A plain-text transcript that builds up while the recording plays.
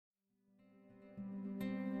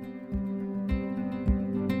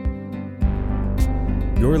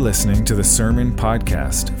You're listening to the Sermon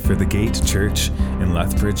Podcast for the Gate Church in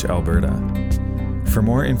Lethbridge, Alberta. For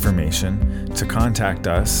more information, to contact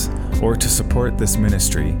us, or to support this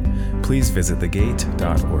ministry, please visit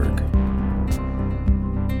thegate.org.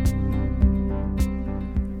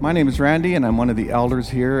 My name is Randy, and I'm one of the elders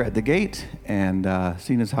here at the Gate. And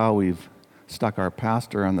seeing as how we've stuck our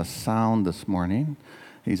pastor on the sound this morning,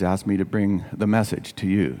 he's asked me to bring the message to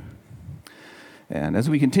you. And as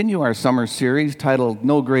we continue our summer series titled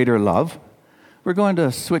No Greater Love, we're going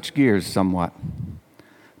to switch gears somewhat.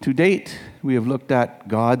 To date, we have looked at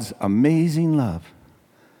God's amazing love.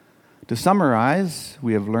 To summarize,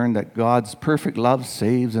 we have learned that God's perfect love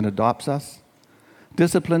saves and adopts us,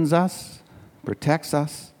 disciplines us, protects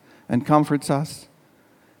us, and comforts us,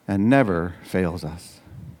 and never fails us.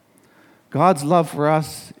 God's love for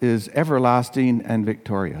us is everlasting and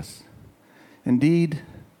victorious. Indeed,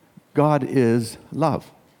 God is love.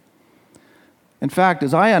 In fact,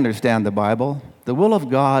 as I understand the Bible, the will of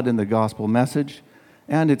God in the gospel message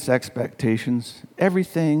and its expectations,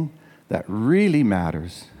 everything that really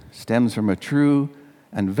matters stems from a true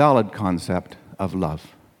and valid concept of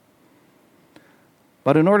love.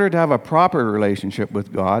 But in order to have a proper relationship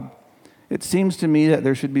with God, it seems to me that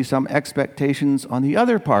there should be some expectations on the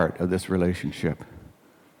other part of this relationship,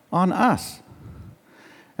 on us.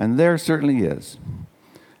 And there certainly is.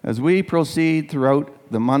 As we proceed throughout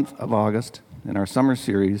the month of August in our summer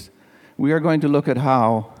series, we are going to look at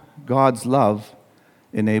how God's love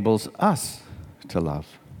enables us to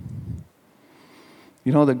love.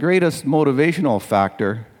 You know, the greatest motivational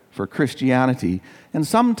factor for Christianity, and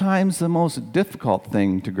sometimes the most difficult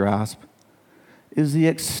thing to grasp, is the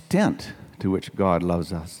extent to which God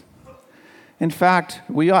loves us. In fact,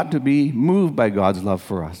 we ought to be moved by God's love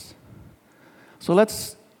for us. So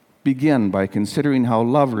let's begin by considering how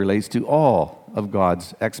love relates to all of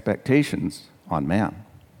God's expectations on man.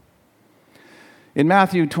 In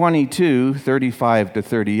Matthew 22, 35 to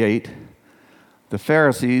 38, the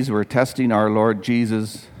Pharisees were testing our Lord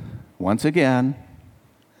Jesus once again,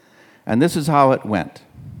 and this is how it went.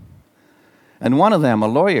 And one of them, a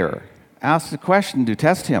lawyer, asked a question to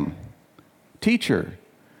test him. "Teacher,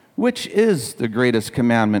 which is the greatest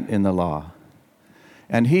commandment in the law?"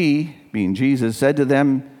 And he, being Jesus, said to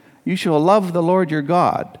them, "You shall love the Lord your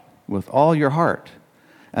God with all your heart,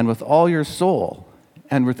 and with all your soul,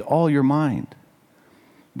 and with all your mind.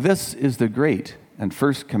 This is the great and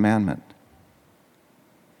first commandment."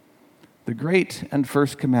 The great and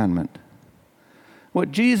first commandment.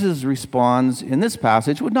 What Jesus responds in this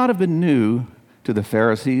passage would not have been new to the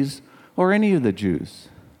Pharisees or any of the Jews.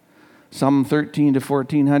 Some 13 to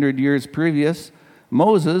 1400 years previous,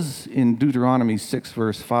 Moses, in Deuteronomy 6,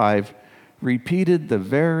 verse 5, repeated the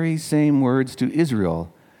very same words to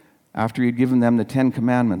Israel after he had given them the 10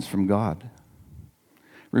 Commandments from God,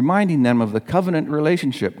 reminding them of the covenant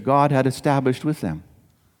relationship God had established with them.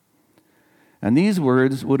 And these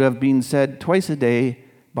words would have been said twice a day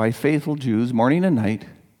by faithful Jews, morning and night,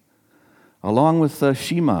 along with the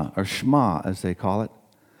Shema, or Shema as they call it,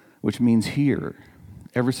 which means hear,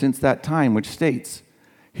 ever since that time, which states,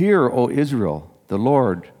 "Hear, O Israel, the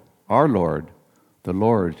Lord, our Lord, the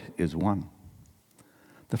Lord is one."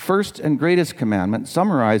 The first and greatest commandment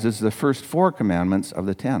summarizes the first 4 commandments of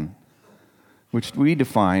the 10, which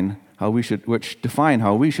define how we should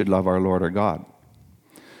love our Lord our God.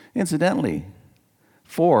 Incidentally,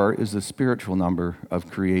 4 is the spiritual number of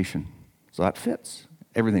creation, so that fits.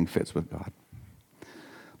 Everything fits with God.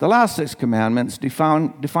 The last 6 commandments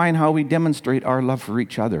define how we demonstrate our love for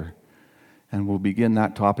each other, and we'll begin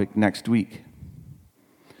that topic next week.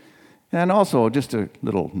 And also, just a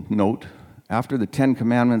little note, after the 10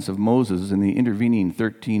 Commandments of Moses in the intervening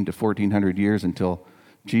 13 to 1400 years until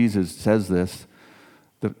Jesus says this,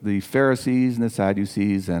 the Pharisees and the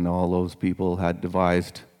Sadducees and all those people had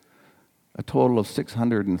devised a total of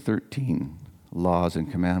 613 laws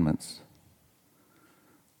and commandments,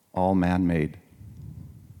 all man-made.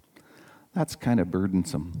 That's kind of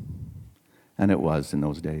burdensome, and it was in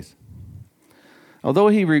those days. Although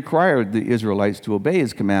he required the Israelites to obey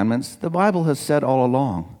his commandments, the Bible has said all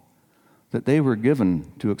along that they were given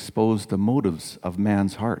to expose the motives of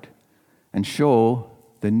man's heart and show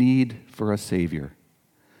the need for a Savior.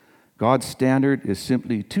 God's standard is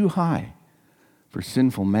simply too high for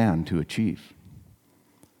sinful man to achieve.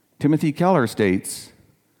 Timothy Keller states,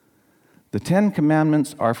 "The 10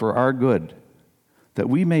 Commandments are for our good, that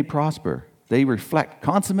we may prosper. They reflect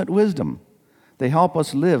consummate wisdom. They help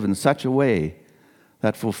us live in such a way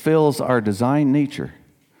that fulfills our design nature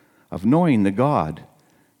of knowing the God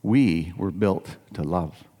we were built to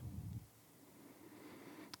love."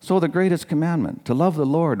 So the greatest commandment, to love the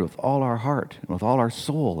Lord with all our heart, and with all our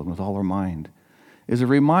soul, and with all our mind, is a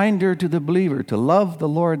reminder to the believer to love the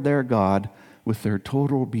Lord their God with their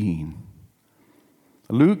total being.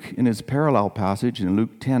 Luke, in his parallel passage in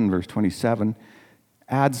Luke 10, verse 27,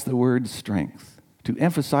 adds the word strength to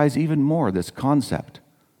emphasize even more this concept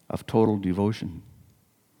of total devotion.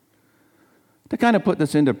 To kind of put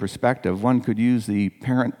this into perspective, one could use the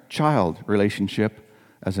parent-child relationship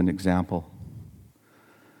as an example.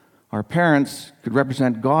 Our parents could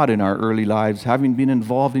represent God in our early lives, having been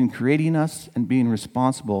involved in creating us and being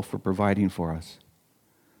responsible for providing for us.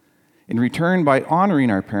 In return, by honoring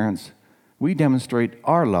our parents, we demonstrate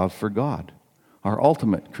our love for God, our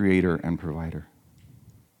ultimate creator and provider.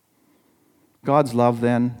 God's love,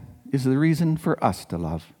 then, is the reason for us to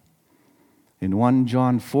love. In 1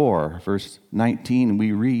 John 4, verse 19,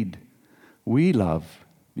 we read, "We love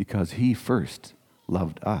because he first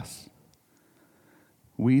loved us."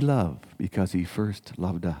 We love because he first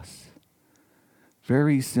loved us.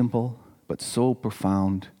 Very simple, but so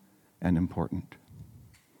profound and important.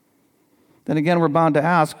 Then again, we're bound to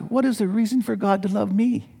ask, what is the reason for God to love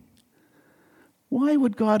me? Why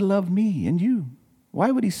would God love me and you?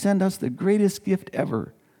 Why would he send us the greatest gift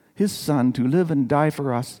ever, his Son, to live and die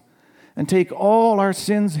for us and take all our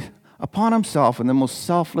sins upon himself in the most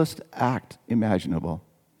selfless act imaginable?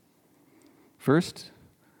 First,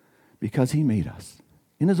 because he made us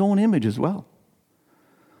in his own image as well.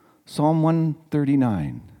 Psalm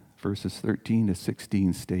 139, verses 13 to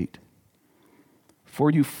 16 state,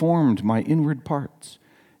 "For you formed my inward parts.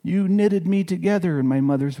 You knitted me together in my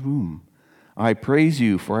mother's womb. I praise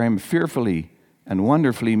you, for I am fearfully and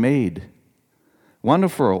wonderfully made.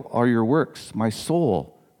 Wonderful are your works. My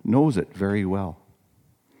soul knows it very well.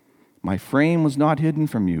 My frame was not hidden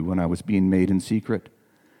from you when I was being made in secret,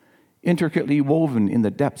 intricately woven in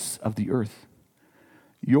the depths of the earth.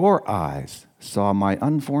 Your eyes saw my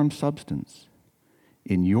unformed substance.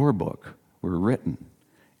 In your book were written,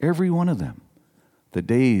 every one of them, the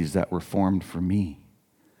days that were formed for me,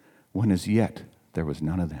 when as yet there was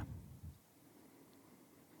none of them."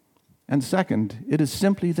 And second, it is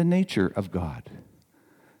simply the nature of God.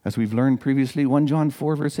 As we've learned previously, 1 John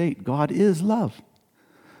 4, verse 8, God is love.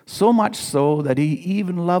 So much so that he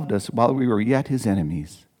even loved us while we were yet his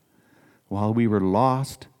enemies, while we were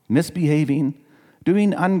lost, misbehaving,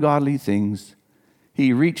 doing ungodly things.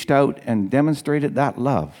 He reached out and demonstrated that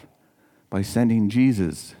love by sending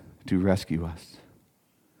Jesus to rescue us.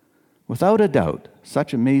 Without a doubt,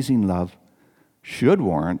 such amazing love should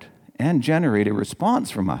warrant and generate a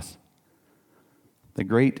response from us. The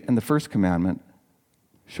great and the first commandment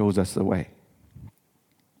shows us the way.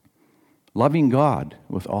 Loving God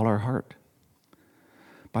with all our heart.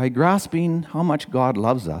 By grasping how much God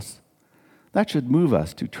loves us, that should move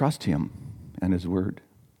us to trust him and his word.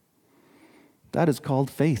 That is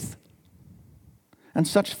called faith. And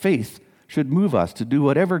such faith should move us to do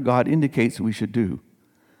whatever God indicates we should do,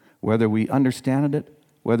 whether we understand it,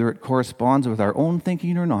 whether it corresponds with our own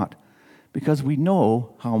thinking or not, because we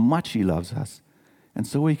know how much he loves us, and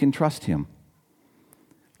so we can trust him.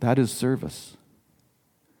 That is service.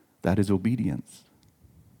 That is obedience.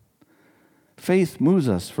 Faith moves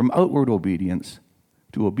us from outward obedience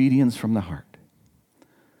to obedience from the heart.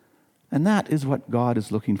 And that is what God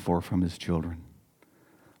is looking for from his children.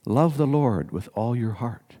 Love the Lord with all your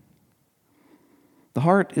heart. The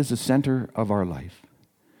heart is the center of our life.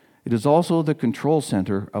 It is also the control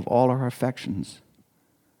center of all our affections.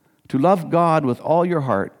 To love God with all your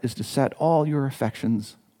heart is to set all your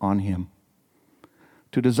affections on him.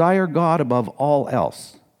 To desire God above all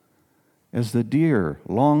else, as the deer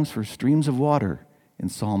longs for streams of water in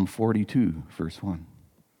Psalm 42, verse 1.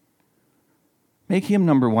 Make him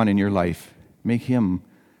number one in your life. Make him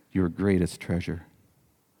your greatest treasure.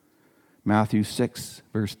 Matthew 6,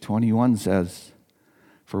 verse 21 says,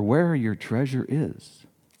 "For where your treasure is,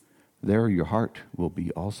 there your heart will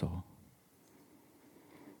be also."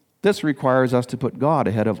 This requires us to put God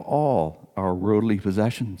ahead of all our worldly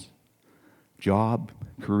possessions, job,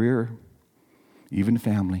 career, even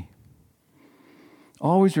family.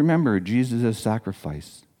 Always remember Jesus'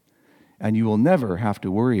 sacrifice, and you will never have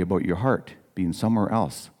to worry about your heart being somewhere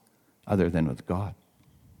else other than with God.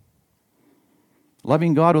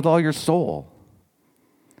 Loving God with all your soul.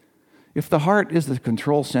 If the heart is the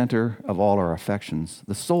control center of all our affections,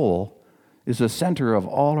 the soul is the center of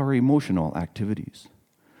all our emotional activities.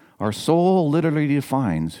 Our soul literally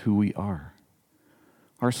defines who we are.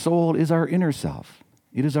 Our soul is our inner self.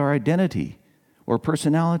 It is our identity or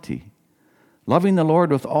personality. Loving the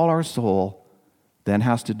Lord with all our soul then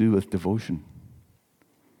has to do with devotion.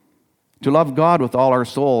 To love God with all our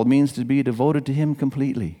soul means to be devoted to Him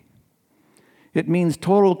completely. It means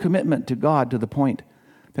total commitment to God to the point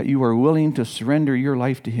that you are willing to surrender your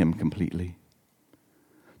life to Him completely.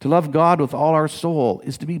 To love God with all our soul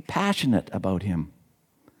is to be passionate about Him.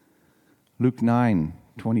 Luke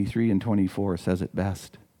 9:23 and 24 says it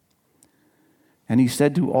best. And He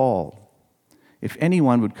said to all, if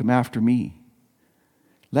anyone would come after me,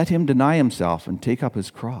 let him deny himself and take up his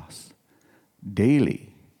cross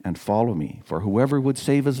daily and follow me. For whoever would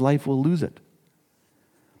save his life will lose it.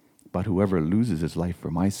 But whoever loses his life for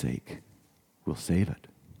my sake will save it.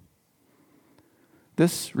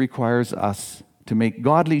 This requires us to make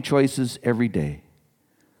godly choices every day.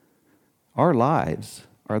 Our lives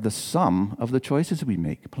are the sum of the choices we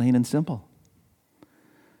make, plain and simple.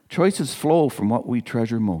 Choices flow from what we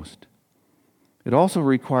treasure most. It also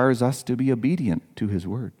requires us to be obedient to His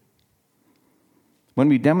word. When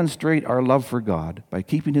we demonstrate our love for God by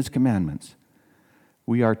keeping His commandments,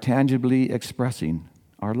 we are tangibly expressing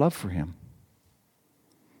our love for Him.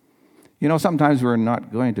 You know, sometimes we're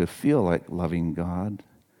not going to feel like loving God,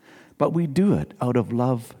 but we do it out of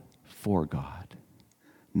love for God,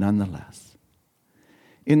 nonetheless.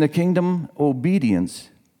 In the kingdom, obedience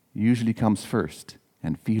usually comes first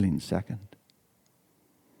and feeling second.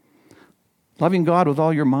 Loving God with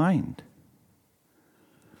all your mind.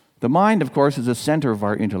 The mind, of course, is the center of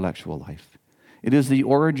our intellectual life. It is the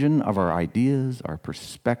origin of our ideas, our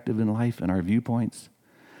perspective in life, and our viewpoints.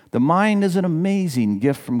 The mind is an amazing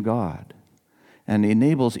gift from God and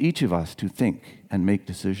enables each of us to think and make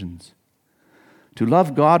decisions. To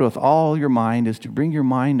love God with all your mind is to bring your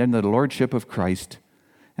mind under the lordship of Christ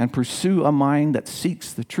and pursue a mind that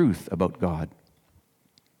seeks the truth about God.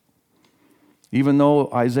 Even though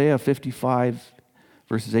Isaiah 55,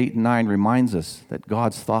 verses 8 and 9 reminds us that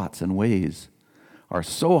God's thoughts and ways are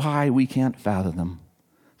so high we can't fathom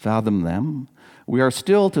them, we are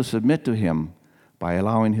still to submit to Him by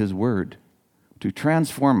allowing His word to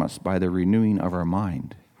transform us by the renewing of our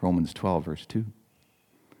mind. Romans 12, verse 2.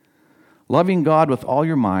 Loving God with all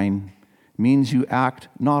your mind means you act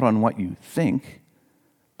not on what you think,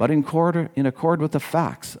 but in accord with the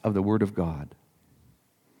facts of the Word of God.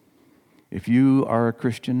 If you are a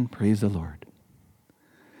Christian, praise the Lord.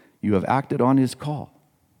 You have acted on His call.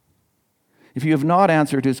 If you have not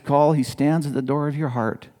answered His call, He stands at the door of your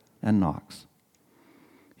heart and knocks.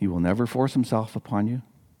 He will never force Himself upon you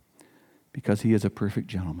because He is a perfect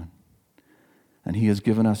gentleman, and He has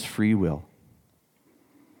given us free will.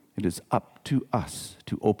 It is up to us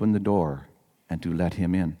to open the door and to let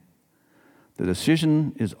Him in. The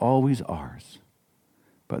decision is always ours,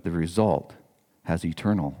 but the result has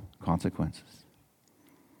eternal consequences.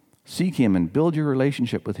 Seek Him and build your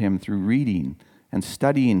relationship with Him through reading and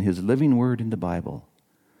studying His living word in the Bible.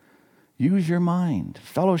 Use your mind,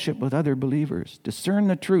 fellowship with other believers, discern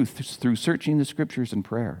the truth through searching the Scriptures and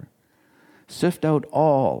prayer. Sift out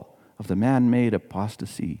all of the man-made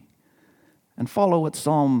apostasy and follow what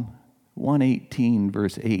Psalm 118,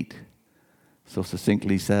 verse 8 so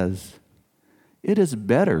succinctly says, "It is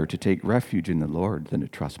better to take refuge in the Lord than to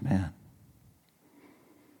trust man."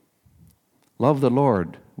 Love the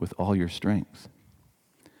Lord with all your strength.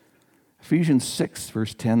 Ephesians 6,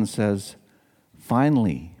 verse 10 says,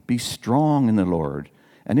 "Finally, be strong in the Lord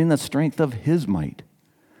and in the strength of His might.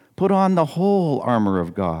 Put on the whole armor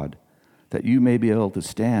of God, that you may be able to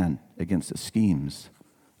stand against the schemes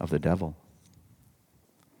of the devil."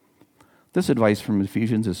 This advice from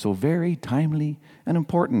Ephesians is so very timely and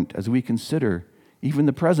important as we consider even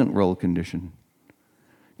the present world condition.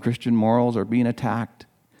 Christian morals are being attacked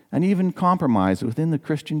and even compromised within the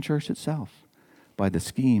Christian church itself by the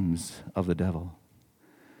schemes of the devil.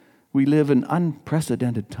 We live in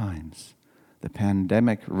unprecedented times. The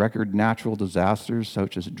pandemic, record natural disasters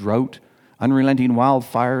such as drought, unrelenting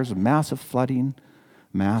wildfires, massive flooding,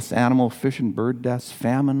 mass animal, fish, and bird deaths,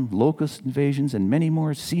 famine, locust invasions, and many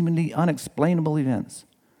more seemingly unexplainable events.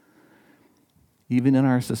 Even in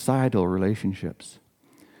our societal relationships,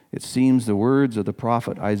 it seems the words of the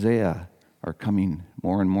prophet Isaiah are coming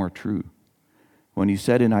more and more true. When he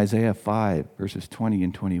said in Isaiah 5, verses 20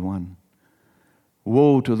 and 21,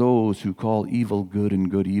 "Woe to those who call evil good and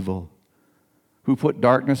good evil, who put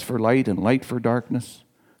darkness for light and light for darkness,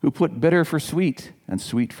 who put bitter for sweet and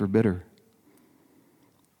sweet for bitter."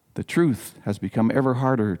 The truth has become ever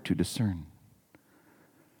harder to discern.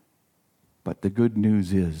 But the good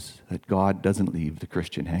news is that God doesn't leave the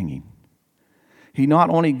Christian hanging. He not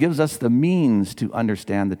only gives us the means to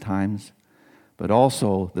understand the times, but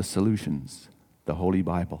also the solutions, the Holy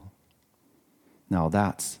Bible. Now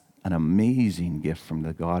that's an amazing gift from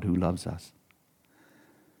the God who loves us.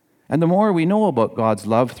 And the more we know about God's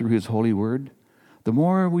love through His holy word, the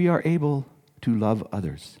more we are able to love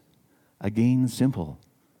others. Again, simple,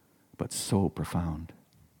 but so profound.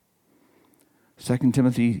 2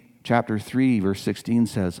 Timothy chapter 3, verse 16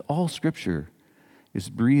 says, "All Scripture is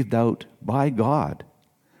breathed out by God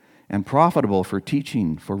and profitable for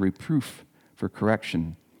teaching, for reproof, for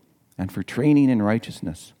correction, and for training in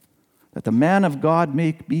righteousness, that the man of God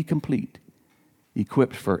may be complete,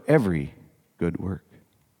 equipped for every good work."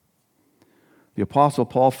 The Apostle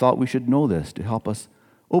Paul felt we should know this to help us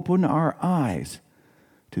open our eyes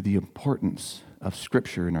to the importance of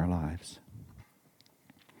Scripture in our lives.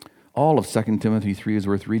 All of 2 Timothy 3 is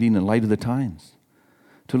worth reading in light of the times.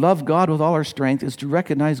 To love God with all our strength is to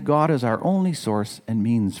recognize God as our only source and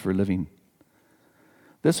means for living.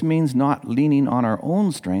 This means not leaning on our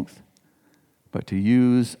own strength, but to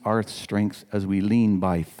use our strength as we lean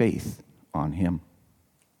by faith on Him.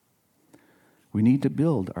 We need to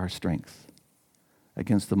build our strength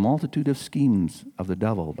against the multitude of schemes of the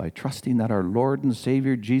devil by trusting that our Lord and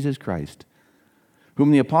Savior Jesus Christ,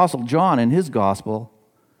 whom the Apostle John in his gospel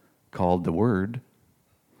called the Word,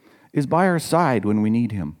 is by our side when we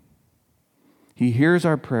need Him. He hears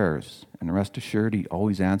our prayers, and rest assured He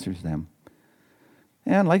always answers them.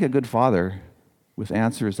 And like a good father, with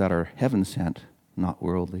answers that are heaven-sent, not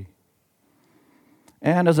worldly.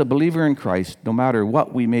 And as a believer in Christ, no matter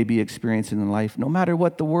what we may be experiencing in life, no matter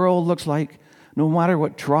what the world looks like, no matter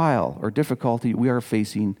what trial or difficulty we are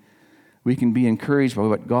facing, we can be encouraged by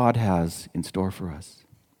what God has in store for us.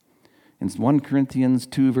 In 1 Corinthians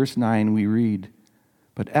 2, verse 9, we read,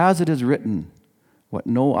 "But as it is written, what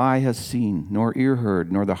no eye has seen, nor ear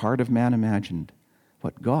heard, nor the heart of man imagined,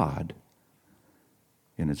 what God,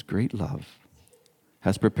 in His great love,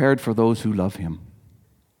 has prepared for those who love Him."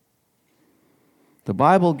 The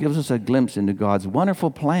Bible gives us a glimpse into God's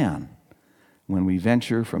wonderful plan when we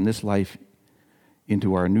venture from this life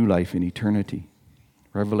into our new life in eternity.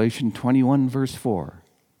 Revelation 21, verse 4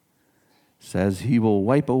 says, "He will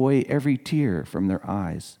wipe away every tear from their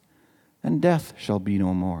eyes, and death shall be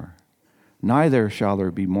no more. Neither shall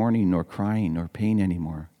there be mourning, nor crying, nor pain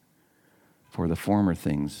anymore, for the former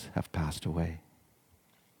things have passed away."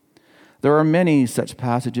 There are many such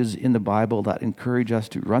passages in the Bible that encourage us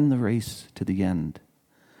to run the race to the end,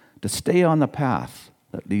 to stay on the path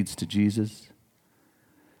that leads to Jesus.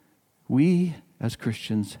 We, as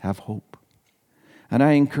Christians, have hope. And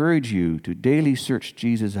I encourage you to daily search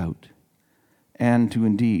Jesus out and to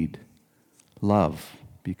indeed love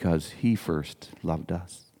because He first loved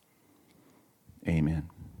us. Amen.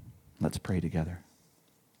 Let's pray together.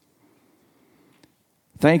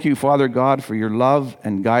 Thank you, Father God, for your love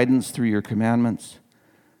and guidance through your commandments.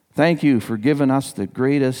 Thank you for giving us the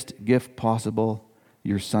greatest gift possible,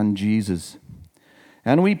 your Son Jesus.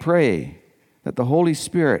 And we pray that the Holy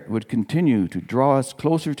Spirit would continue to draw us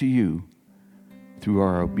closer to you through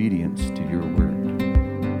our obedience to your word.